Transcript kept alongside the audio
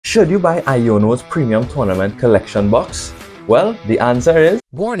Should you buy Iono's Premium Tournament Collection box? Well, the answer is...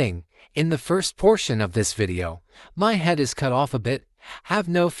 Warning! In the first portion of this video, my head is cut off a bit. Have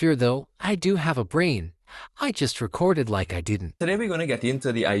no fear though, I do have a brain. I just recorded like I didn't. Today we're going to get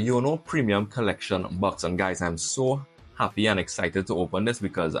into the Iono Premium Collection box, and guys, I'm so happy and excited to open this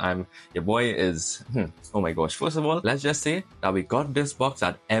because your boy is oh my gosh. First of all, let's just say that we got this box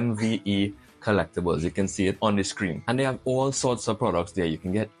at MVE Collectibles. You can see it on the screen, and they have all sorts of products there. You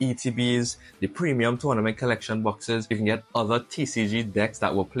can get ETBs, the Premium Tournament Collection boxes. You can get other TCG decks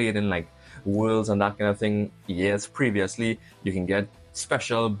that were played in like Worlds and that kind of thing years previously. You can get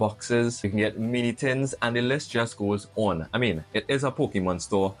special boxes, you can get mini tins, and the list just goes on. I mean, it is a Pokemon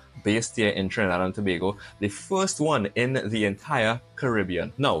store based here in Trinidad and Tobago, the first one in the entire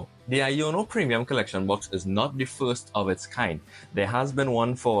Caribbean. Now, the Iono Premium Collection box is not the first of its kind. There has been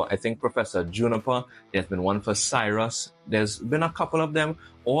one for, I think, Professor Juniper. There's been one for Cyrus. There's been a couple of them,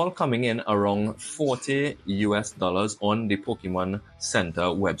 all coming in around $40 US on the Pokemon Center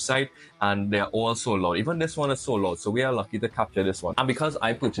website, and they're all sold out. Even this one is sold out, so we are lucky to capture this one. And because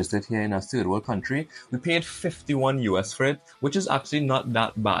I purchased it here in a third world country, we paid 51 US for it, which is actually not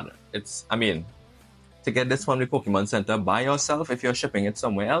that bad. To get this from the Pokemon Center by yourself, if you're shipping it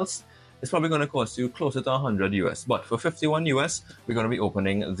somewhere else, it's probably going to cost you closer to 100 US. But for 51 US, we're going to be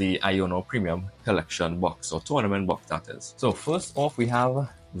opening the Iono Premium Collection box, or tournament box that is. So first off, we have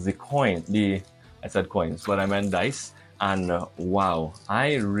the coin. I said coins, but I meant dice. And wow,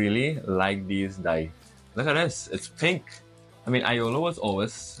 I really like these dice. Look at this, it's pink. I mean, Iono was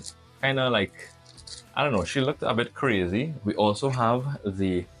always kind of like, I don't know, she looked a bit crazy. We also have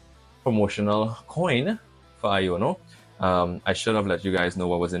the promotional coin for Iono. I should have let you guys know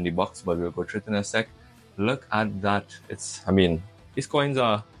what was in the box, but we'll go through it in a sec. Look at that. These coins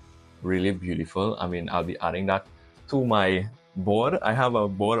are really beautiful. I mean, I'll be adding that to my board. I have a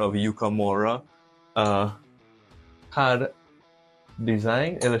board of Yukamura card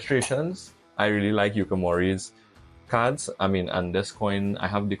design illustrations. I really like Yukamori's cards. I mean, and this coin, I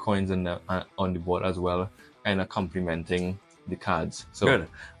have the coins in on the board as well, kind of complementing the cards. So good.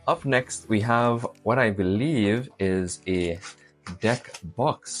 Up next, we have what I believe is a deck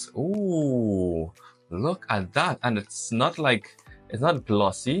box. Ooh, look at that. And it's not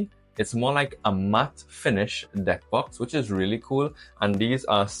glossy. It's more like a matte finish deck box, which is really cool. And these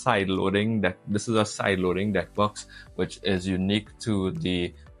are side-loading deck. This is a side-loading deck box, which is unique to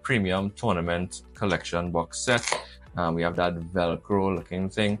the Premium Tournament Collection box set. We have that Velcro looking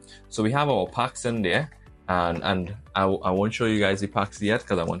thing. So we have our packs in there. And I won't show you guys the packs yet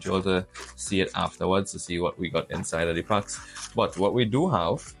because I want you all to see it afterwards to see what we got inside of the packs. But what we do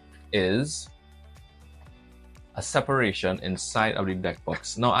have is a separation inside of the deck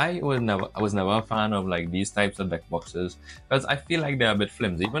box. Now, I was never a fan of like these types of deck boxes because I feel like they're a bit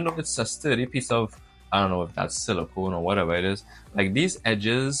flimsy. Even though it's a sturdy piece of, I don't know if that's silicone or whatever it is, like these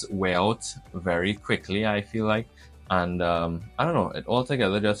edges wear out very quickly, I feel like. And I don't know, it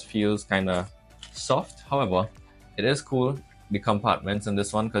altogether just feels kind of soft. However, it is cool, the compartments in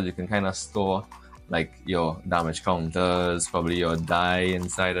this one, because you can kind of store like your damage counters, probably your die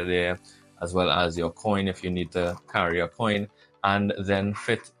inside of there, as well as your coin if you need to carry a coin, and then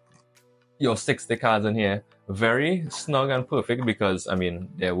fit your 60 cards in here. Very snug and perfect because I mean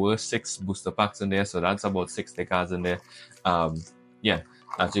there were 6 booster packs in there, so that's about 60 cards in there. Yeah,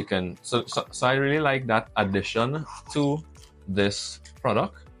 as you can, so I really like that addition to this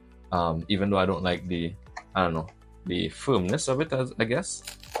product. Even though I don't like the firmness of it, I guess.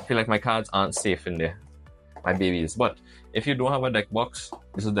 I feel like my cards aren't safe in there, my babies. But if you don't have a deck box,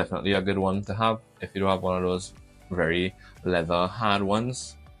 this is definitely a good one to have. If you don't have one of those very leather hard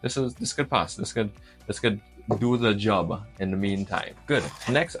ones, this could pass. This could do the job in the meantime. Good.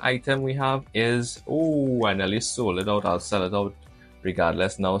 Next item we have is, oh, I nearly sold it out. I'll sell it out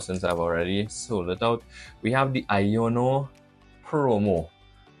regardless now since I've already sold it out. We have the Iono promo.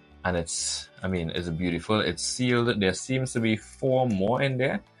 And it's beautiful. It's sealed. There seems to be 4 more in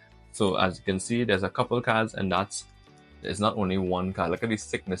there. So as you can see, there's a couple cards, and there's not only one card. Look at the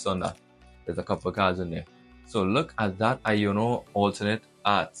thickness on that. There's a couple cards in there. So look at that Iono alternate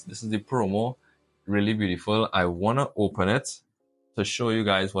art. This is the promo. Really beautiful. I want to open it to show you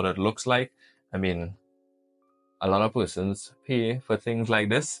guys what it looks like. I mean, a lot of persons pay for things like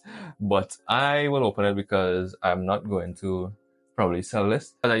this, but I will open it because I'm not going to probably sell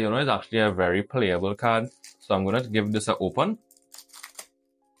this. But Iono is actually a very playable card, so I'm going to give this an open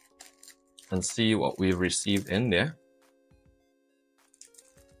and see what we've received in there.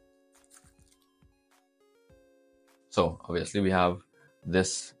 So obviously we have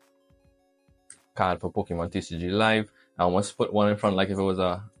this card for Pokemon TCG Live. I almost put one in front like if it was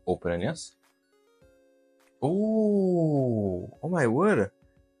a opening, yes? Oh my word.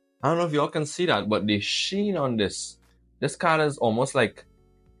 I don't know if y'all can see that, but the sheen on this card is almost like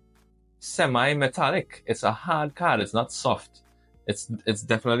semi-metallic. It's a hard card. It's not soft. It's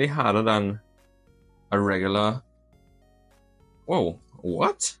definitely harder than a regular. Whoa,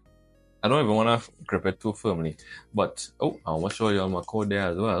 what? I don't even want to grip it too firmly. But, oh, I want to show you all my code there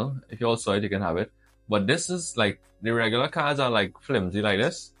as well. If you all saw it, you can have it. But this is like, the regular cards are like flimsy like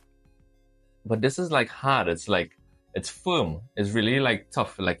this. But this is like hard. It's like, it's firm. It's really like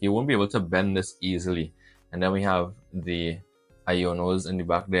tough. Like you won't be able to bend this easily. And then we have the Ionos in the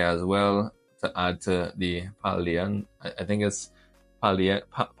back there as well to add to the Paldea. I think it's Paldea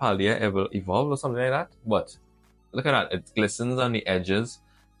Evolved or something like that. But look at that. It glistens on the edges.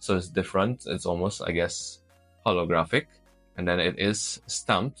 So it's different. It's almost, I guess, holographic. And then it is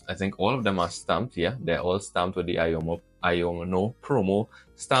stamped. I think all of them are stamped. Yeah, they're all stamped with the Iono promo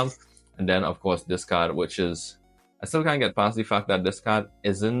stamp. And then, of course, this card, which is... I still can't get past the fact that this card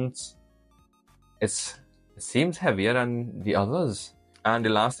isn't... It seems heavier than the others. And the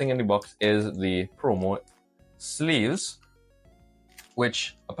last thing in the box is the promo sleeves,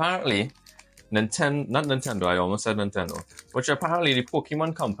 which apparently... not Nintendo, I almost said Nintendo. Which apparently the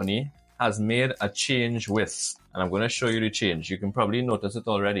Pokemon Company has made a change with. And I'm going to show you the change. You can probably notice it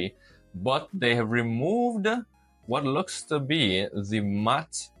already. But they have removed what looks to be the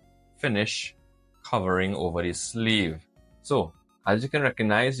matte finish covering over the sleeve. So, as you can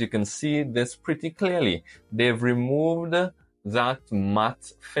recognize, you can see this pretty clearly. They've removed that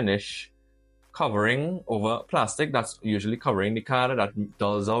matte finish covering over plastic that's usually covering the card, that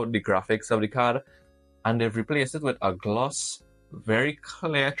dulls out the graphics of the card, and they've replaced it with a gloss, very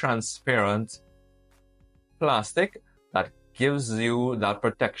clear, transparent plastic that gives you that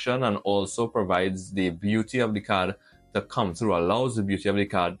protection and also provides the beauty of the card to come through, allows the beauty of the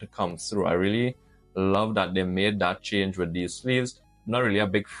card to come through. I really love that they made that change with these sleeves. Not really a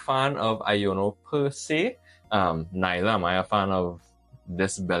big fan of Iono per se. Neither am I a fan of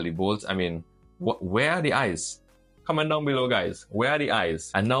this belly bolt. I mean, where are the eyes? Comment down below, guys. Where are the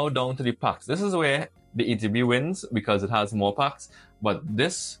eyes? And now down to the packs. This is where the ETB wins because it has more packs. But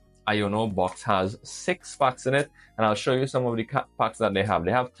this Iono box has 6 packs in it. And I'll show you some of the packs that they have.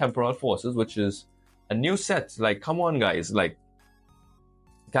 They have Temporal Forces, which is a new set. Like, come on, guys. Like,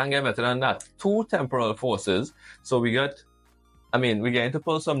 can't get better than that. 2 Temporal Forces. So we get... I mean, we're going to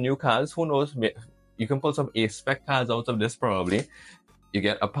pull some new cards. Who knows? You can pull some A-spec cards out of this probably. You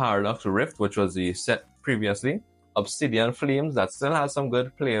get a Paradox Rift, which was the set previously. Obsidian Flames, that still has some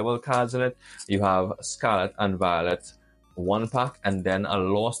good playable cards in it. You have Scarlet and Violet, 1 pack, and then a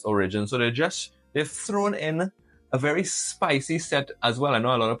Lost Origin. So they've thrown in a very spicy set as well. I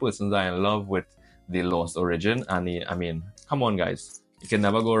know a lot of persons are in love with the Lost Origin. And I mean, come on, guys. You can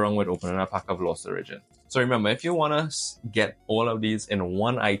never go wrong with opening a pack of Lost Origin. So remember, if you want to get all of these in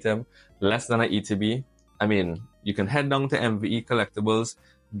one item, less than an ETB, I mean, you can head down to MVE Collectibles,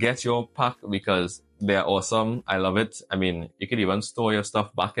 get your pack because they're awesome. I love it. I mean, you can even store your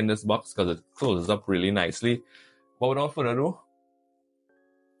stuff back in this box because it closes up really nicely. But without further ado,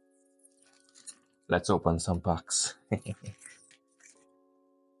 let's open some packs.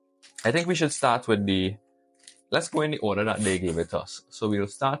 I think we should start with let's go in the order that they gave it to us. So we'll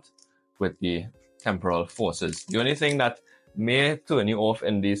start with the Temporal Forces. The only thing that may turn you off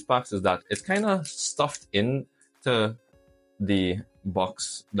in these packs is that it's kind of stuffed into the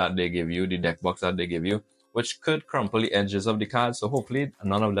box that they give you, the deck box that they give you, which could crumple the edges of the cards. So hopefully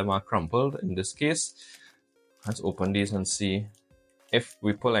none of them are crumpled in this case. Let's open these and see if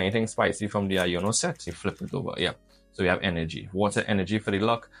we pull anything spicy from the Iono set. You flip it over. Yeah. So we have Energy. Water Energy for the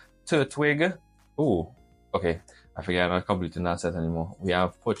luck. Turtwig. Oh, okay. I forget I'm not completing that set anymore. We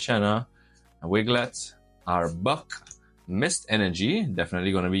have Pochena, Wiglet, Arbok, Mist Energy.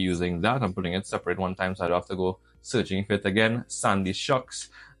 Definitely going to be using that. I'm putting it separate one time, so I don't have to go searching for it again. Sandy Shocks,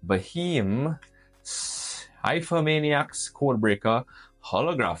 Beheem, Hypermaniacs, Codebreaker,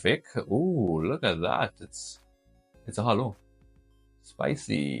 Holographic. Ooh, look at that. It's a holo.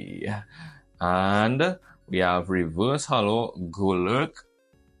 Spicy. And we have Reverse Holo, Golurk.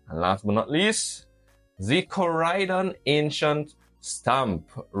 And last but not least, the Koraidon Ancient Stamp,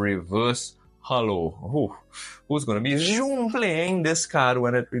 Reverse Holo. Ooh, who's going to be playing this card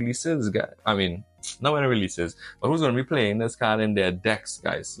when it releases, guys? I mean, not when it releases, but who's going to be playing this card in their decks,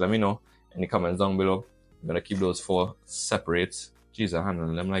 guys? Let me know in the comments down below. I'm going to keep those 4 separate. Jeez, I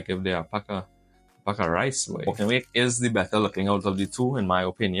handle them like if they are a pack of rice. Pokémon is the better looking out of the 2, in my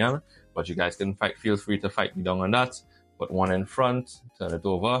opinion. But you guys can feel free to fight me down on that. Put one in front, turn it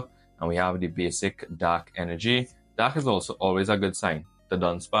over, and we have the basic Dark Energy. Dark is also always a good sign. The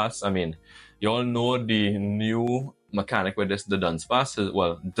Dunsparce, I mean, you all know the new mechanic with this, the Dunsparce is,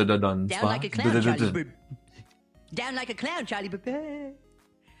 well, the Dunsparce. Down like a clown, Charlie. Down like a clown, Charlie.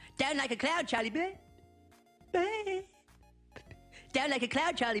 Down like a clown, Charlie. Down like a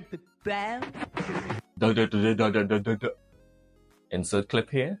clown, Charlie. Insert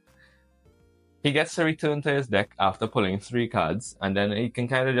clip here. He gets to return to his deck after pulling 3 cards, and then he can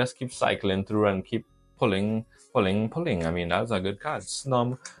kind of just keep cycling through and keep pulling. I mean, that's a good card.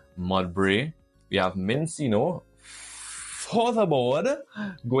 Snom, Mudbray. We have Mincino for the board,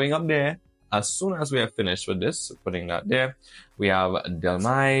 going up there. As soon as we are finished with this, putting that there, we have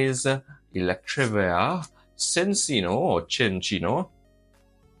Delmise, Electrivia, Cincino or Chinchino.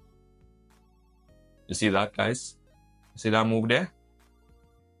 You see that, guys? You see that move there?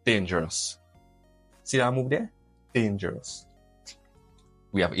 Dangerous. See that move there? Dangerous.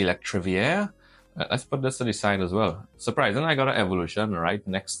 We have Electrivier. Let's put this to the side as well. Surprising, I got an evolution right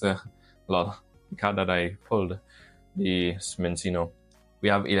next to the card that I pulled, the Mincino. We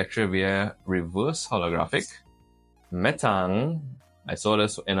have Electrivier reverse holographic. Metang. I saw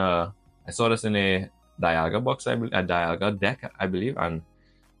this in a Dialga box, a Dialga deck, I believe, and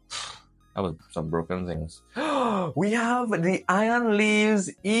that was some broken things. We have the Iron Leaves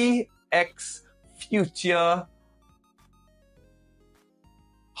EX Future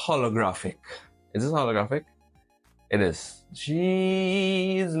holographic. Is this holographic? It is.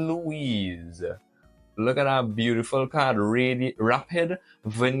 Jeez Louise. Look at that beautiful card. Rapid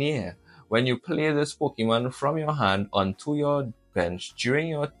Veneer. When you play this Pokemon from your hand onto your bench during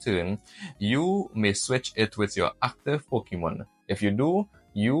your turn, you may switch it with your active Pokemon. If you do,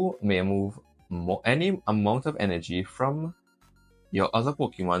 you may move any amount of energy from your other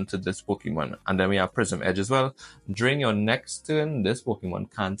Pokemon to this Pokemon. And then we have Prism Edge as well. During your next turn, this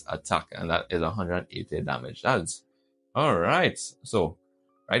Pokemon can't attack, and that is 180 damage. That's alright. So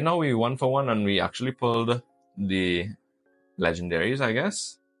right now we 1 for 1, and we actually pulled the legendaries, I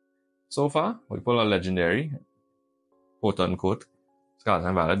guess. So far, we pulled a legendary, quote unquote. Scars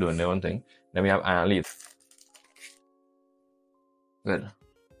and Valor doing their own thing. Then we have Iron Leaf. Good.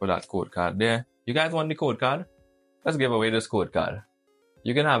 Put that code card there. You guys want the code card? Let's give away this code card.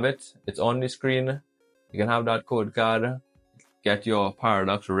 You can have it. It's on the screen. You can have that code card. Get your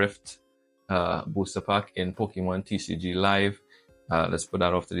Paradox Rift booster pack in Pokemon TCG Live. Let's put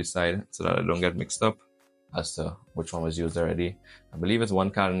that off to the side so that I don't get mixed up as to which one was used already. I believe it's 1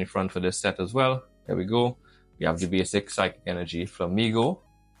 card in the front for this set as well. There we go. We have the basic Psychic Energy Flamigo.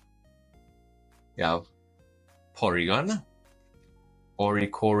 We have Porygon,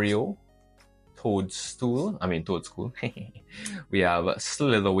 Oricorio, Toadstool. We have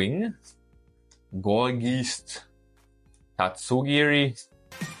Slitherwing, Gorgeist, Tatsugiri,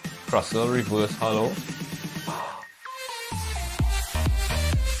 Crustle Reverse Hollow.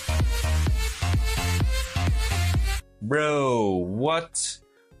 Bro, what?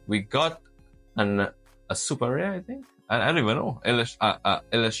 We got a super rare, I think. I don't even know.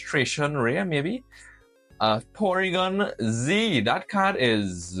 Illustration rare, maybe. Porygon Z. That card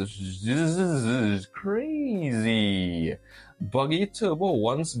is crazy. Buggy Turbo.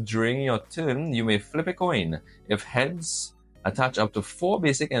 Once during your turn, you may flip a coin. If heads, attach up to 4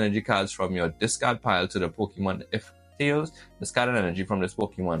 basic energy cards from your discard pile to the Pokemon. If tails, discard an energy from this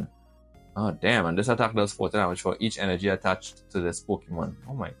Pokemon. Oh damn, and this attack does 40 damage for each energy attached to this Pokemon.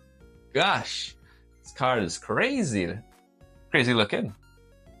 Oh my gosh. This card is crazy. Crazy looking.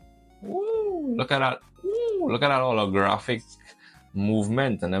 Woo! Look at that. Woo! Look at that holographic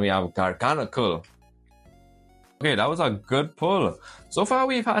movement. And then we have Garganicle. Okay, that was a good pull. So far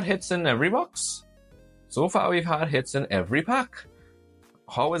we've had hits in every box. So far we've had hits in every pack.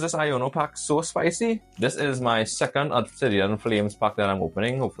 How is this Iono pack so spicy? This is my second Obsidian Flames pack that I'm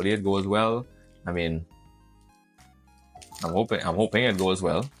opening. Hopefully it goes well. I mean, I'm hoping it goes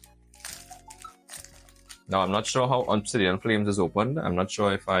well. Now I'm not sure how Obsidian Flames is opened. I'm not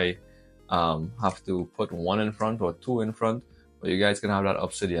sure if I have to put 1 in front or 2 in front. But you guys can have that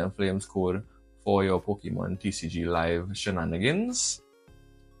Obsidian Flames code for your Pokemon TCG Live shenanigans.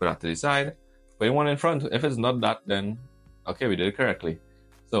 Put that to the side. Put 1 in front. If it's not that, then okay, we did it correctly.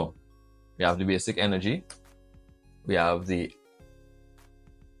 So, we have the basic energy. We have the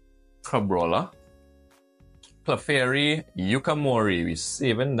Crabrawler, Clefairy, Yukamori. We're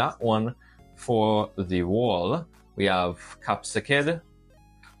saving that one for the wall. We have Capsicid,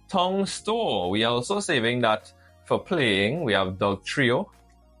 Tongue Store. We are also saving that for playing. We have Dog Trio,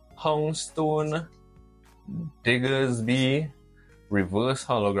 Houndstone, Diggersby, Reverse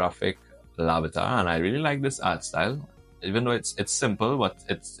Holographic Larvitar, and I really like this art style. Even though it's simple, but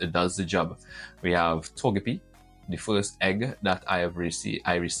it does the job. We have Togepi, the first egg that I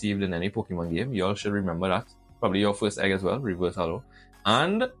received in any Pokemon game. You all should remember that. Probably your first egg as well, reverse hollow.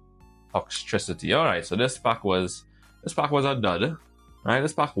 And Toxtricity. Alright, so this pack was a dud. Right,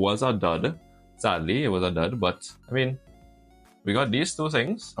 this pack was a dud. Sadly, it was a dud, but I mean, we got these two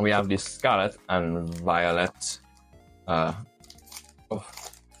things, and we have the Scarlet and Violet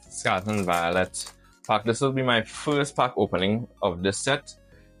Scarlet and Violet pack. This will be my first pack opening of this set.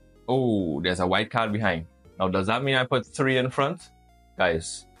 Oh, there's a white card behind. Now, does that mean I put 3 in front?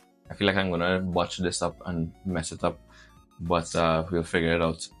 Guys, I feel like I'm gonna botch this up and mess it up, but we'll figure it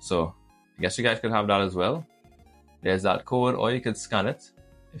out. So, I guess you guys could have that as well. There's that code, or you could scan it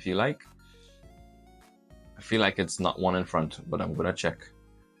if you like. I feel like it's not 1 in front, but I'm gonna check.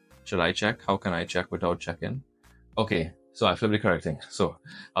 Should I check? How can I check without checking? Okay, so I flipped the correct thing. So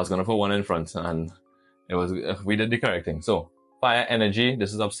I was gonna put 1 in front, and we did the correct thing. So Fire Energy,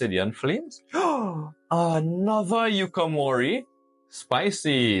 this is Obsidian Flames. Another Yukimori.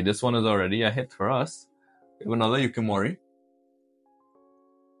 Spicy. This one is already a hit for us. We have another Yukimori.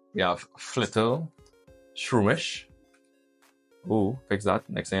 We have Flittle, Shroomish. Ooh, fix that.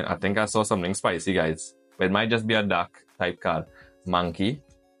 Next thing, I think I saw something spicy, guys. But it might just be a dark type card. Monkey,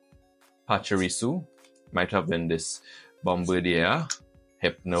 Pachirisu. Might have been this Bombardier,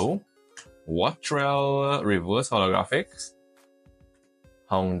 Hypno, Watrel, Reverse Holographic,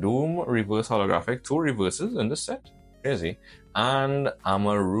 Houndoom, Reverse Holographic. 2 reverses in this set. Crazy. And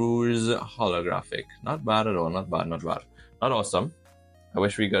Amaroo's Holographic. Not bad at all. Not bad. Not bad. Not awesome. I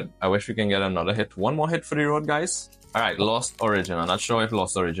wish we can get another hit. 1 more hit for the road, guys. Alright, Lost Origin. I'm not sure if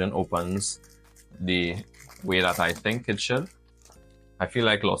Lost Origin opens the way that I think it should. I feel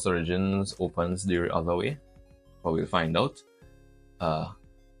like Lost Origins opens the other way, but we'll find out.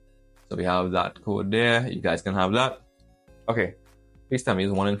 So we have that code there. You guys can have that. Okay, please tell me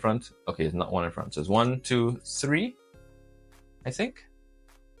it's 1 in front. Okay, it's not 1 in front. So it's 1, 2, 3. I think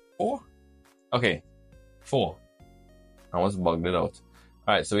 4. Okay, 4. I almost bugged it out.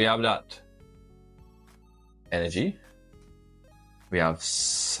 All right, so we have that Energy. We have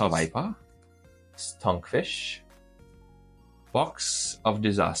Survivor, Stonkfish, Box of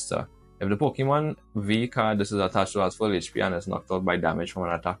Disaster. If the Pokemon V card this is attached to has full HP and is knocked out by damage from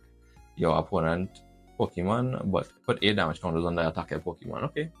an attack, your opponent Pokemon, but put 8 damage counters on the attacker Pokemon.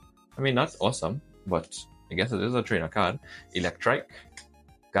 Okay, I mean that's awesome, but I guess it is a trainer card. Electrike,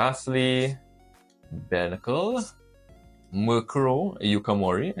 Ghastly, Bernacle, Murkrow,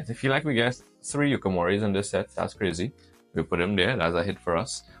 Yukimori. I feel like we get 3 Yukimoris in this set. That's crazy. We put him there. That's a hit for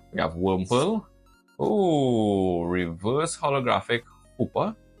us. We have Wurmple. Oh, reverse holographic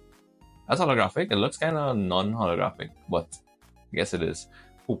Hooper. That's holographic. It looks kind of non-holographic, but I guess it is.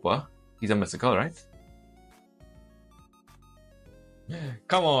 Hooper. He's a mystical, right?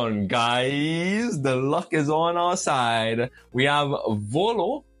 Come on, guys. The luck is on our side. We have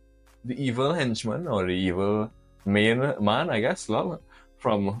Volo, the evil henchman, or the evil main man, I guess, love,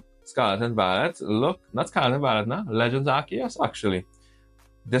 from Scarlet and Violet. Look, not Scarlet and Violet now, Legends Arceus, actually.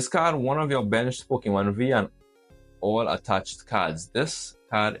 Discard one of your benched Pokemon V and all attached cards. This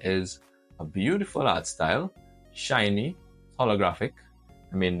card is a beautiful art style, shiny, holographic.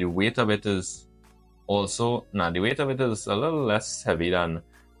 I mean, the weight of it is also, the weight of it is a little less heavy than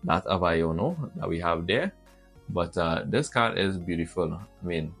that of Iono that we have there. But this card is beautiful. I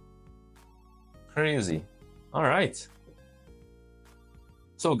mean, crazy. All right.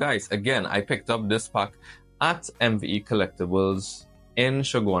 So guys, again, I picked up this pack at MVE Collectibles in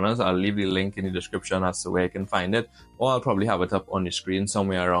Shogunas. I'll leave the link in the description as to where you can find it, or I'll probably have it up on the screen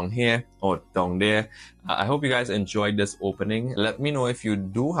somewhere around here or down there. I hope you guys enjoyed this opening. Let me know if you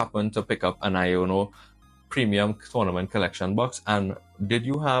do happen to pick up an Iono premium tournament collection box, and did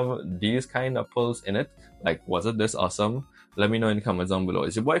you have these kind of pulls in it? Like, was it this awesome? Let me know in the comments down below.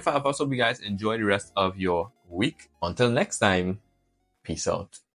 It's your boy Firefox. Hope you guys enjoy the rest of your week. Until next time, peace out.